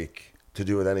like to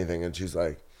do with anything. And she's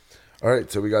like, all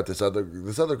right, so we got this other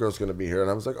girl's gonna be here,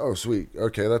 and I was like, oh sweet,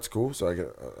 okay, that's cool. So I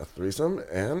get a threesome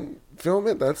and film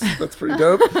it. That's pretty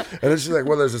dope. And then she's like,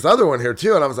 well, there's this other one here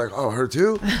too, and I was like, oh, her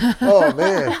too? Oh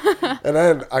man. And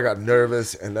then I got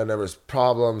nervous, and then there was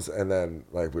problems, and then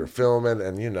like we were filming,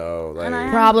 and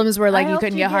problems were like you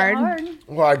couldn't get hard.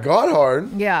 Well, I got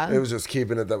hard. Yeah. It was just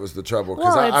keeping it that was the trouble. Well,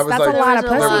 I was that's like, a lot of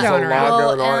pussy there was a going lot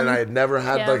around. going on, and I had never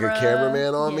had like a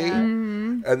cameraman on me.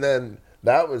 And then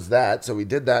that was that. So we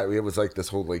did that. It was like this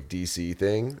whole like DC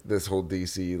thing. This whole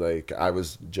DC, like I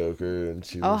was Joker and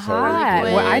she was hot.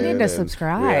 Well, I need to and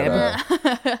subscribe. we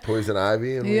had, Poison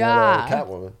Ivy and we had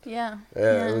Catwoman. Yeah.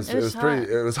 It was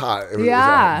pretty. It was hot. It was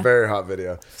a very hot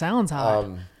video. Sounds hot.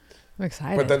 I'm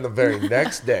excited. But then the very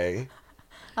next day.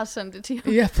 I'll send it to you.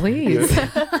 Yeah, please.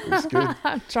 It's good.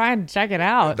 I'm trying to check it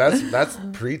out. That's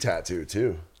pre-tattoo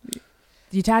too.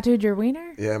 You tattooed your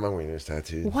wiener? Yeah, my wiener's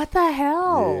tattooed. What the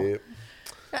hell? Yep.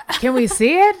 Can we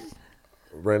see it?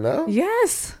 Right now?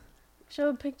 Yes. Show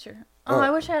a picture. Oh, I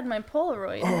wish I had my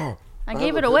Polaroid. Oh, I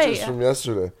gave it away. From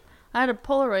yesterday. I had a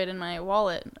Polaroid in my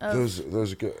wallet.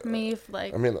 Those are good. Me,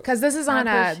 like. I mean, because this is on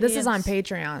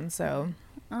Patreon, so.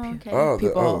 Oh, okay.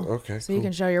 Okay. So you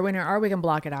can show your wiener, or we can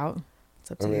block it out.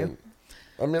 It's up to you.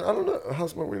 I mean, I don't know.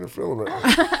 How's my wiener feeling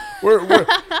right now?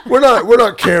 we're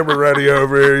not camera ready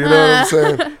over here. You know what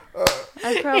I'm saying?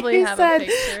 I probably have a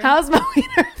picture. How's my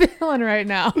wiener feeling right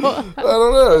now? I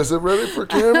don't know. Is it ready for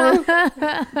camera?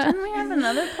 Didn't we have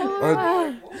another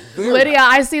Polaroid? Lydia,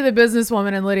 I see the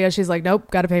businesswoman in Lydia. She's like,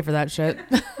 nope, got to pay for that shit.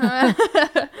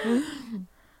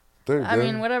 I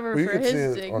mean, whatever for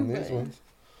his dick. On these ones.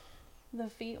 The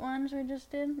feet ones we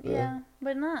just did? Yeah.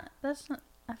 But that's not.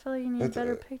 I feel like you need a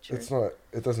better picture. It's not.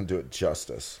 It doesn't do it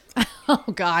justice. Oh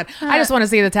God! I just want to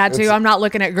see the tattoo. I'm not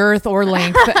looking at girth or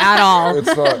length at all.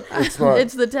 It's not.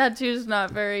 It's the tattoo's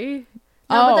not very.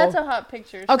 No, but that's a hot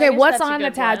picture. So okay, what's on the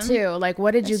tattoo? Like,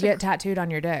 what did you get tattooed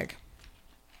on your dick?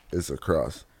 It's a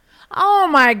cross. Oh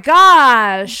my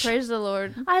gosh! Praise the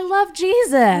Lord. I love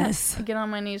Jesus. I get on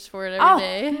my knees for it every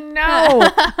day. No.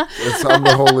 I'm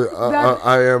the holy.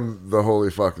 I am the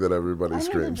holy fuck that everybody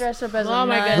screams. I need to dress up as a Oh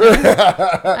my nun. goodness!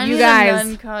 I need You guys. a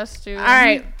nun costume. All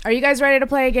right, are you guys ready to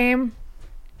play a game?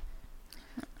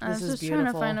 I was just trying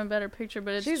to find a better picture,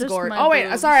 but it's She's just gorgeous. my Oh wait,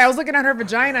 boobs. sorry, I was looking at her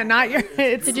vagina, not your.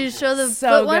 Did you show the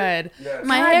so foot one? good? Yes.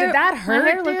 My God, hair. did that hurt, My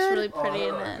hair looks dude? really pretty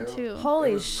in that too.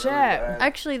 Holy shit!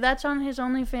 Actually, that's on his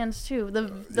OnlyFans too. The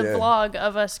vlog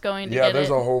of us going to Yeah, get there's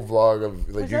it. a whole vlog of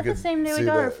like Was you that could the same day we see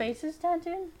got our that. faces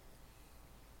tattooed?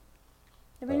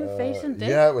 Did we do face and dick?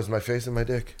 Yeah, it was my face and my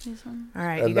dick. All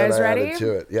right, And you guys then I ready? added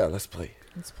to it. Yeah, let's play.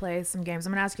 Let's play some games.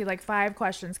 I'm gonna ask you like 5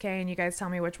 questions, Kay, and you guys tell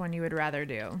me which one you would rather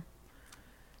do.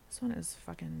 This one is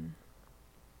fucking.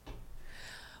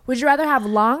 Would you rather have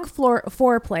long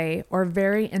foreplay or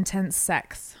very intense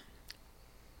sex?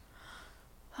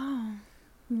 Oh,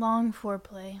 long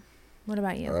foreplay. What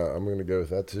about you? I'm gonna go with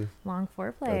that too. Long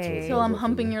That's foreplay. So I'm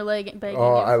humping your leg and begging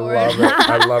Oh, you I for love it. it.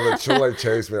 I love it. She'll like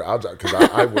chase me. Because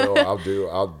I will.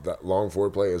 That long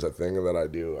foreplay is a thing that I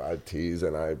do. I tease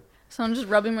and I. So I'm just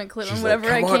rubbing my clit She's on like,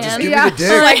 whatever I "Come on, can. just give me Yeah, the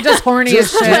dick." like just horny as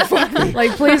shit.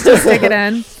 Like, please just stick it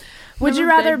in. Would you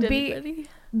rather Never begged anybody.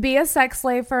 be a sex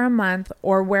slave for a month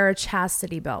or wear a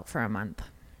chastity belt for a month?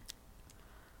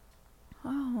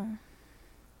 Oh.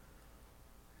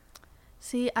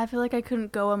 See, I feel like I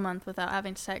couldn't go a month without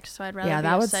having sex, so I'd rather Yeah, be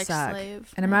that a would sex suck.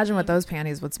 slave. And I imagine what think. those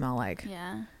panties would smell like.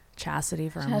 Yeah. Chastity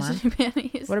for a month. Chastity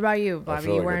panties. What about you, I Bobby?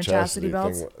 feel You like a wearing chastity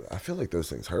belts? thing- I feel like those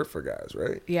things hurt for guys,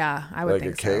 right? Yeah, I would Like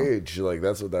think a cage, like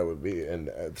that's what that would be, and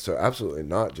so absolutely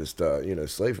not. Just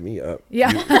slave me up.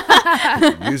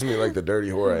 Yeah. Use me like the dirty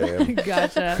whore I am.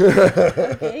 Gotcha.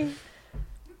 Okay.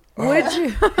 Would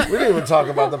you? We didn't even talk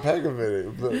about the pegging video.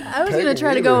 I was going to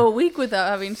try to go a week without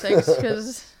having sex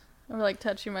because or like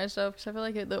touching myself because I feel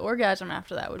like the orgasm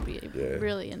after that would be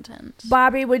really intense.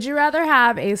 Bobby, would you rather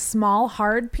have a small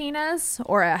hard penis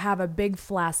or have a big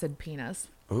flaccid penis?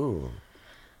 Ooh,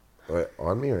 Wait,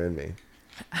 on me or in me?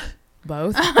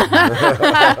 Both. That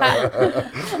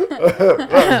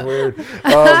was weird.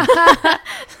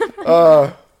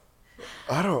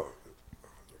 I don't.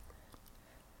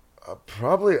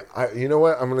 Probably. You know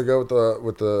what? I'm gonna go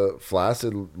with the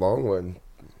flaccid long one.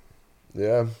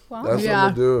 Yeah, Wow. that's Yeah. what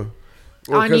I'm gonna do.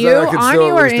 Well, On 'cause you? then I can On still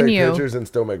you at or least in take you? pictures and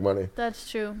still make money. That's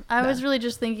true. I was really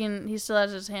just thinking he still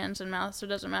has his hands and mouth, so it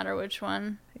doesn't matter which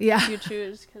one Yeah. you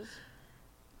choose. Cause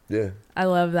Yeah, I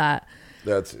love that.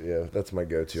 that's my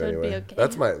go-to So it'd be anyway. okay.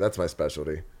 That's my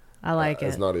specialty. I like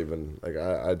It's it. not even like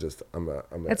I'm a.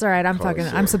 It's all right. I'm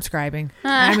connoisseur. subscribing.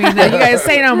 I mean, you guys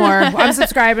say no more. I'm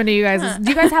subscribing to you guys. Do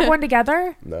you guys have one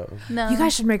together? No. no, You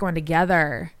guys should make one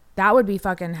together. That would be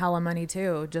fucking hella money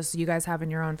too. Just you guys having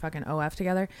your own fucking OF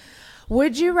together.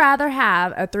 Would you rather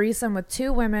have a threesome with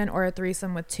 2 women or a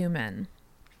threesome with 2 men?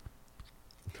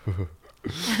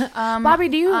 Bobby,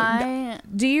 do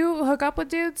you hook up with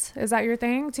dudes? Is that your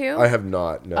thing too? I have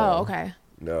not. No. Oh, okay.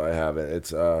 No, I haven't.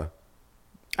 It's Are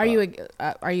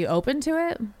you open to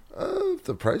it?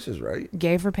 The price is right.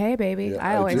 Gay for pay, baby. Yeah,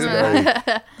 I always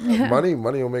do. Money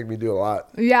will make me do a lot.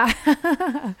 Yeah.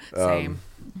 Same.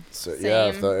 So Same. yeah,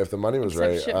 if the money was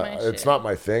Except right, shit my it's shit. not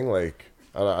my thing. Like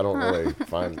I don't really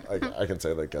find like I can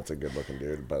say like that's a good looking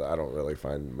dude, but I don't really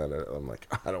find men. I'm like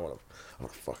I don't want to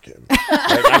fuck him.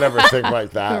 Like, I never think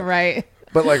like that. Right.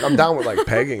 But like I'm down with like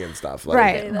pegging and stuff. Like,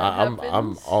 Right.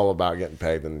 I'm all about getting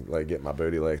pegged and like getting my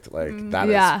booty licked. Like that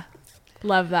is Yeah.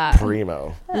 Love that.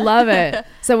 primo. Love it.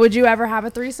 So would you ever have a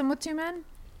threesome with 2 men?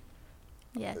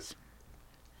 Yes.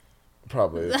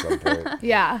 Probably at some point.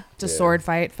 Yeah. Just Yeah. sword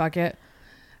fight. Fuck it.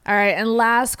 All right. And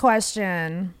last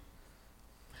question.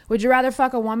 Would you rather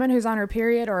fuck a woman who's on her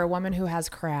period or a woman who has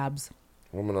crabs?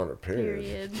 Woman on her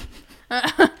period.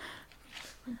 Period.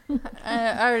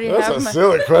 I already That's have a my.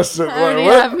 silly question. I already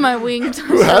Like, have my winged.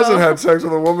 who hasn't had sex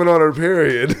with a woman on her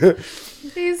period?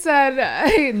 He said,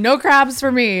 hey, no crabs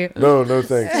for me. No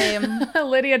thanks. Same.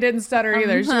 Lydia didn't stutter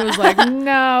either. She was like,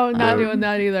 no, not doing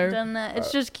that either. Done that. It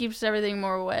just keeps everything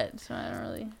more wet, so I don't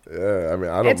really. Yeah, I mean,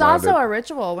 I don't It's mind also it. a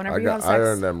ritual whenever you have I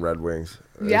earn sex. them Red Wings.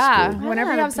 It's Yeah. good.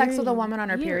 Whenever you had have a sex with a period woman on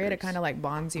her period, it years. kind of like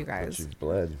bonds you But guys. she's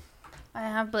bled. I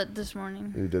have bled this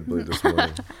morning. You did bleed this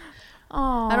morning.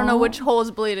 Oh, I don't know which hole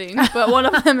is bleeding, but one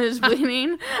of them is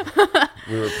bleeding.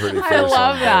 We were pretty fierce I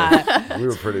love on that. both. We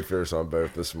were pretty fierce on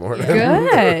both this morning.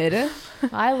 Good.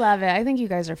 I love it. I think you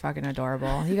guys are fucking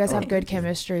adorable. You guys have good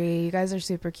chemistry. You guys are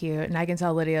super cute. And I can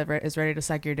tell Lydia is ready to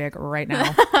suck your dick right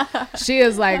now. She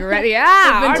is like ready. Yeah.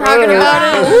 I've been I'm talking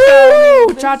about it. Woo!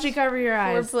 Chachi, cover your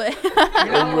eyes. Foreplay.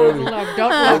 I'm ready. Look,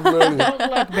 don't I'm look. ready. Don't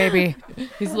look, baby.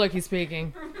 He's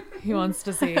speaking. He wants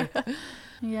to see.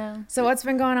 Yeah. So what's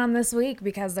been going on this week?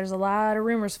 Because there's a lot of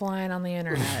rumors flying on the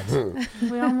internet.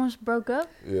 We almost broke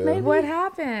up. Yeah. What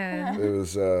happened? It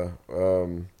was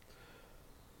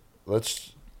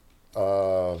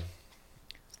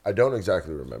I don't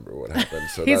exactly remember what happened.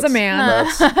 So He's a man.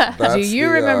 That's Do you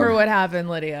the, remember what happened,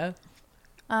 Lydia?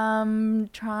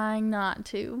 Trying not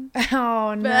to.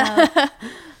 Oh no.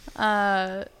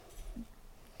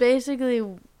 Basically,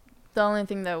 the only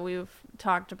thing that we've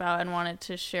talked about and wanted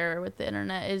to share with the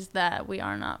internet is that we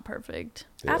are not perfect.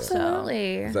 Yeah.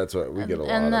 Absolutely. That's what we get a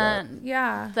lot and of that, that.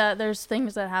 Yeah. that there's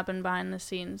things that happen behind the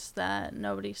scenes that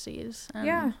nobody sees. And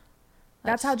Yeah.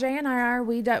 That's how Jay and I are.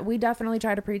 We definitely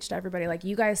try to preach to everybody. Like,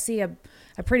 you guys see a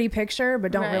pretty picture,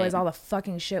 but don't Right. realize all the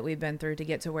fucking shit we've been through to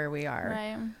get to where we are.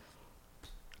 Right.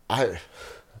 I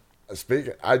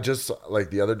just like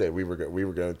the other day we were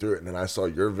going through it, and then I saw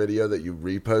your video that you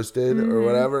reposted or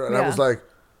whatever, and I Yeah. was like,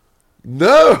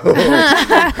 no.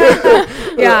 Yeah.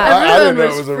 I didn't know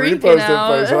was it was a freaking reposted out.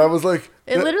 place, and I was like,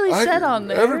 It literally said on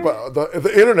there. Everybody,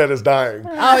 the internet is dying.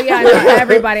 Oh yeah, no,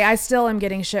 everybody. I still am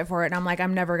getting shit for it, and I'm like,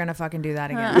 I'm never gonna fucking do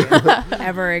that again,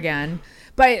 ever again.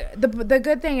 But the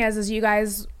good thing is you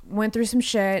guys went through some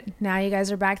shit. Now you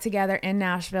guys are back together in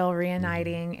Nashville,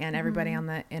 reuniting, and everybody on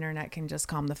the internet can just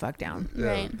calm the fuck down. Yeah,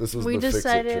 Right. this was We the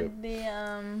fix-it trip.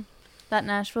 decided that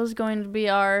Nashville is going to be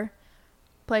our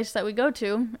place that we go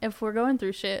to if we're going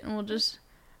through shit, and we'll just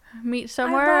meet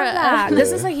somewhere. I love that. Yeah.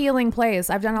 This is a healing place.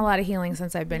 I've done a lot of healing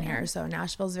since I've been here, so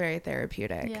Nashville's very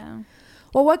therapeutic. Yeah.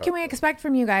 Well, what can we expect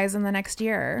from you guys in the next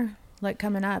year, like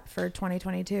coming up for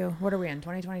 2022? What are we in?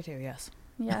 2022? Yes.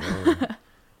 Yeah.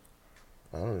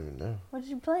 I don't even know. What's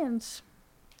your plans?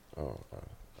 Oh,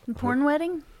 The porn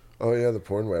wedding? oh yeah, the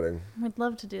porn wedding. We'd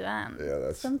love to do that. Yeah,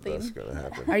 that's Something. gonna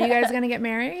happen. Are you guys gonna get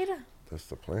married? That's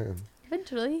the plan.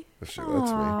 Eventually. If she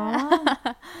lets me.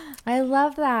 Aw, I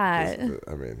love that.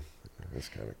 I mean, it's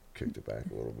kind of kicked it back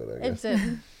a little bit, I It's guess.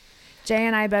 it. Jay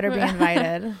and I better be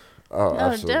invited. Oh,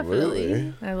 definitely.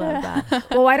 absolutely. I love that.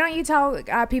 Well, why don't you tell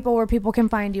people where people can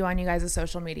find you on you guys'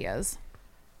 social medias?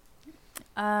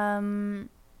 I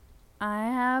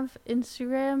have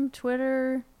Instagram,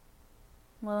 Twitter.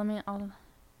 Well, I'll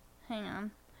hang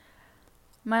on.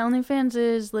 My OnlyFans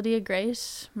is Lydia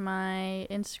Grace. My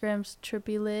Instagram's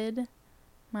Trippy Lid.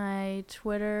 My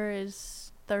Twitter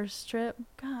is Thirst Trip.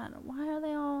 God, why are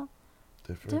they all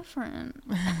different?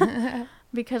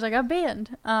 Because I got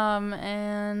banned.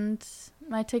 And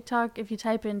my TikTok, if you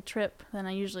type in Trip, then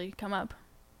I usually come up.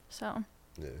 So.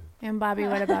 Yeah. And Bobby,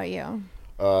 what about you?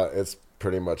 It's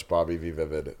pretty much Bobby V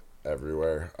Vivid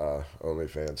everywhere.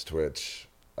 OnlyFans, Twitch,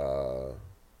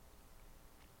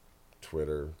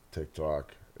 Twitter,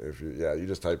 TikTok, If you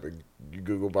just type in, you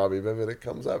Google Bobby Vivid, it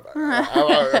comes up.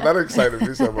 That excited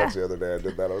me so much the other day. I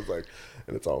did that. I was like,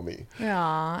 and it's all me. Yeah,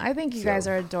 I think you guys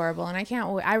are adorable, and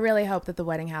I really hope that the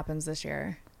wedding happens this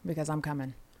year because I'm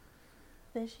coming.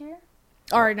 This year?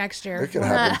 Or next year. It can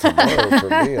happen tomorrow for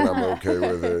me, and I'm okay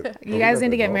with it. You guys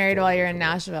need to get married while you're in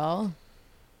Nashville.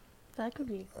 That could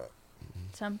be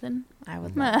something. I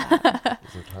would love that.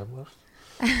 Is there time left?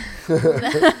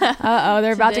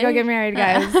 They're about to go get married,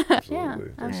 guys. Yeah,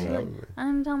 absolutely.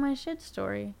 I'm gonna tell my shit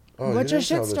story. Oh, what's your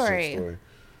shit story?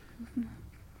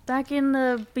 Back in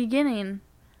the beginning,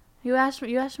 you asked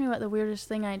me what the weirdest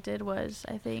thing I did was,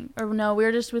 I think. Or no,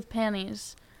 weirdest with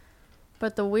panties.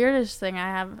 But the weirdest thing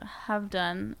I have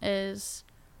done is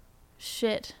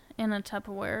shit in a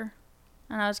Tupperware.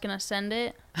 And I was going to send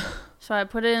it. So I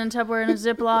put it in a Tupperware in a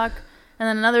Ziploc, and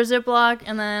then another Ziploc,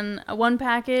 and then one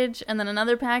package, and then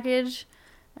another package.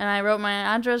 And I wrote my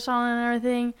address on it and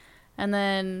everything. And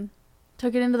then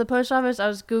took it into the post office. I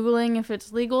was Googling if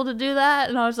it's legal to do that.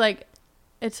 And I was like,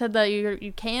 it said that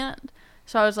you can't.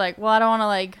 So I was like, well, I don't want to,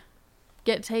 like,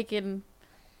 get taken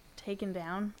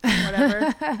down,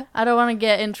 whatever. I don't want to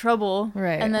get in trouble.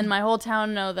 Right. And then my whole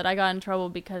town know that I got in trouble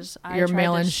because You're tried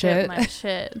mailing to ship shit. my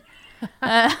shit.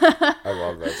 I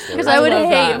love that story. Because I would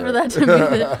hate for that to be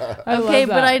the... I Okay, love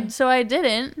that. but I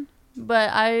didn't. But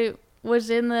I was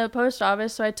in the post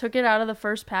office, so I took it out of the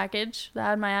first package that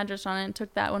had my address on it and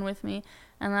took that one with me.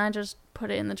 And then I just put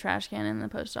it in the trash can in the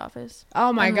post office.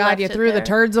 Oh my and God, you left it threw the there.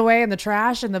 turds away in the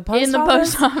trash in the post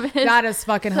office? Post office. That is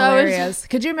fucking So I was- hilarious.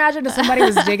 Could you imagine if somebody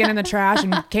was digging in the trash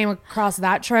and came across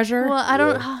that treasure? Well, I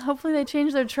don't. Hopefully, they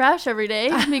change their trash every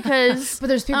day because. But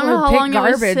there's people I don't know who how pick long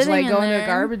it was garbage, sitting like in going to there.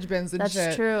 garbage bins and That's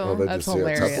shit. true. Well, they That's just see a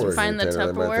hilarious. Tupperware Find the container,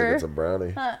 they might think Tupperware. it's a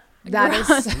brownie. That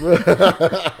is.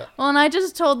 Well, and I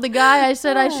just told the guy, I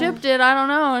said I shipped it. I don't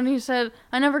know, and he said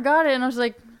I never got it, and I was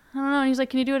like, I don't know. And he's like,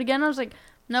 can you do it again? I was like,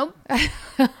 nope.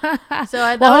 Well,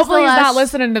 hopefully he's not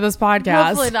listening to this podcast.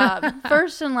 Hopefully not.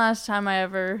 First and last time I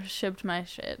ever shipped my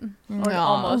shit, or Aw.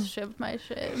 almost shipped my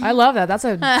shit. I love that. That's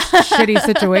a shitty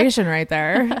situation right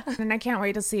there. And I can't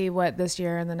wait to see what this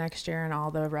year and the next year and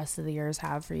all the rest of the years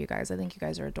have for you guys. I think you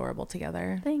guys are adorable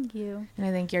together. Thank you. And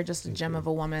I think you're just a gem of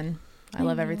a woman. I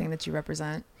love everything that you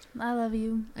represent. I love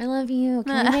you. I love you.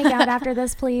 Can we make out after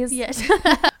this, please? Yes.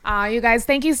 You guys,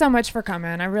 thank you so much for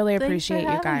coming. I really Thanks for appreciate you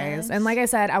having guys. us. And like I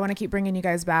said, I want to keep bringing you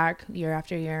guys back year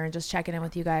after year and just checking in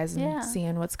with you guys and Yeah.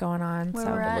 seeing what's going on. Where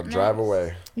So we're I'm at gonna drive next.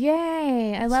 away.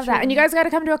 yay. I love true. that. And you guys got to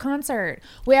come to a concert.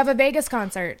 We have a Vegas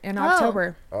concert in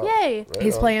October. Oh, Yay. right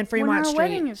He's on. playing When Fremont our Street.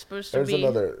 wedding is supposed to There's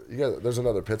be. there's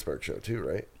another Pittsburgh show too,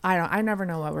 right? I never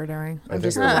know what we're doing. I I'm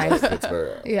think just it a was wife.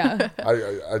 Pittsburgh. Yeah.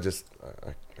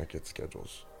 I get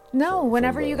schedules. No,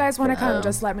 whenever from you the- guys want to from come, them.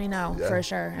 just let me know Yeah, for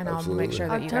sure. And I'll make absolutely. sure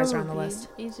that you guys are on the October list.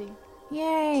 would be Easy.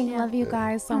 Yay. Yeah. Love you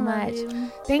guys so I love much.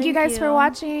 you. Thank you guys for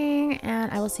watching.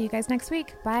 And I will see you guys next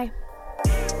week. Bye.